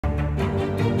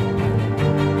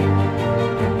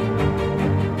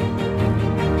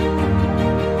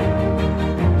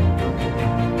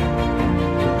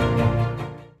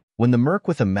When the merc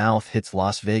with a mouth hits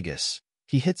Las Vegas,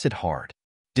 he hits it hard.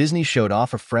 Disney showed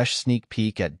off a fresh sneak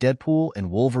peek at Deadpool and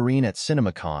Wolverine at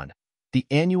CinemaCon, the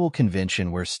annual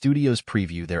convention where studios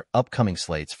preview their upcoming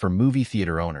slates for movie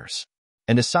theater owners.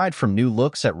 And aside from new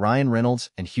looks at Ryan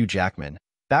Reynolds and Hugh Jackman,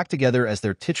 back together as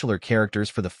their titular characters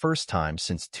for the first time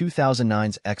since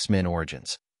 2009's X-Men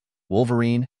Origins,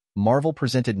 Wolverine, Marvel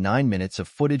presented 9 minutes of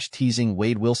footage teasing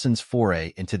Wade Wilson's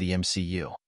foray into the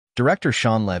MCU. Director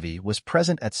Sean Levy was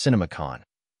present at CinemaCon,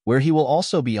 where he will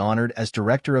also be honored as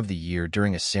Director of the Year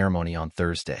during a ceremony on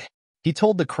Thursday. He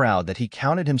told the crowd that he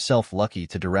counted himself lucky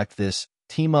to direct this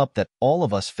team-up that all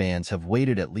of us fans have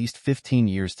waited at least 15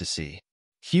 years to see.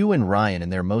 Hugh and Ryan in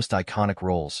their most iconic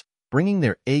roles, bringing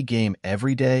their A-game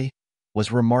every day,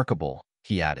 was remarkable,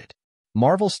 he added.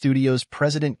 Marvel Studios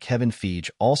president Kevin Feige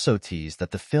also teased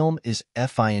that the film is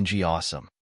effing awesome.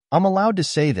 "I'm allowed to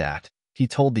say that," he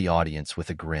told the audience with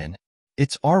a grin.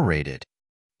 "It's R-rated."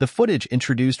 The footage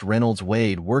introduced Reynolds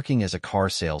Wade working as a car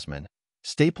salesman,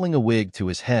 stapling a wig to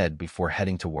his head before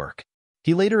heading to work.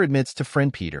 He later admits to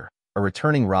friend Peter, a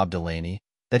returning Rob Delaney,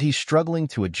 that he's struggling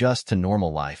to adjust to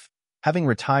normal life, having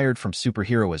retired from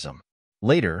superheroism.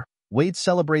 Later, Wade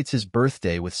celebrates his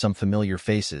birthday with some familiar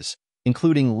faces,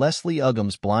 including Leslie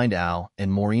Uggams' Blind Al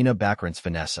and Morena Baccarin's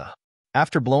Vanessa.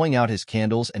 After blowing out his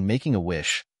candles and making a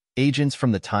wish, agents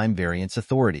from the Time Variance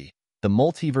Authority, the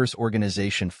multiverse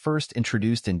organization first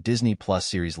introduced in Disney Plus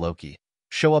series Loki,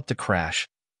 show up to crash,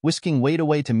 whisking Wade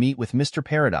away to meet with Mr.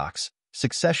 Paradox,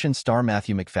 Succession star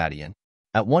Matthew Macfadyen.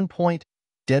 At one point,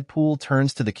 Deadpool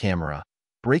turns to the camera,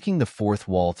 breaking the fourth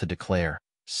wall to declare,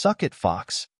 "Suck it,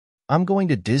 Fox. I'm going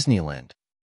to Disneyland."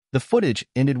 The footage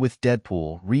ended with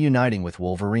Deadpool reuniting with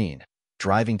Wolverine,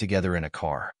 driving together in a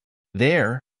car.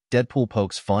 There, Deadpool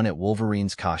pokes fun at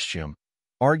Wolverine's costume,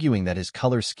 arguing that his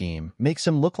color scheme makes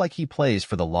him look like he plays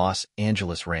for the Los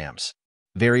Angeles Rams.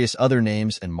 Various other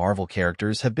names and Marvel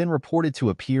characters have been reported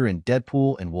to appear in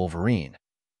Deadpool and Wolverine,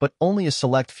 but only a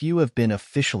select few have been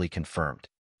officially confirmed.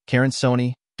 Karen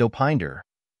Sony, Dopinder,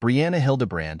 Brianna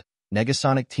Hildebrand,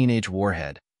 Negasonic Teenage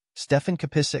Warhead, Stefan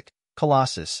Kapicic,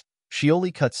 Colossus,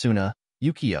 Shioli Kutsuna,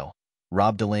 Yukio,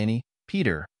 Rob Delaney,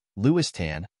 Peter, Louis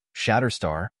Tan,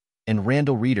 Shatterstar, and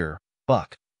Randall Reeder,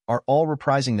 Buck, are all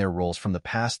reprising their roles from the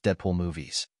past Deadpool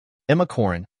movies. Emma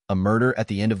Corrin, a murder at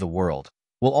the end of the world,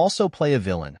 will also play a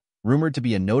villain, rumored to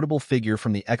be a notable figure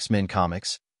from the X-Men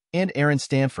comics, and Aaron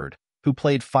Stanford, who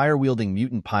played fire-wielding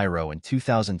mutant Pyro in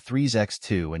 2003's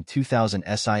X2 and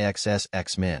 2000's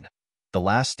X-Men: The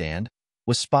Last Stand,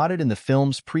 was spotted in the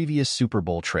film's previous Super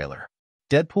Bowl trailer.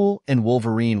 Deadpool and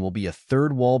Wolverine will be a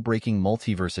third-wall-breaking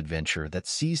multiverse adventure that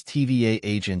sees TVA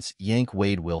agents yank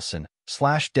Wade Wilson /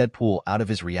 Deadpool out of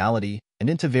his reality and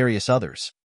into various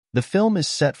others. The film is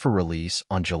set for release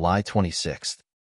on July 26th.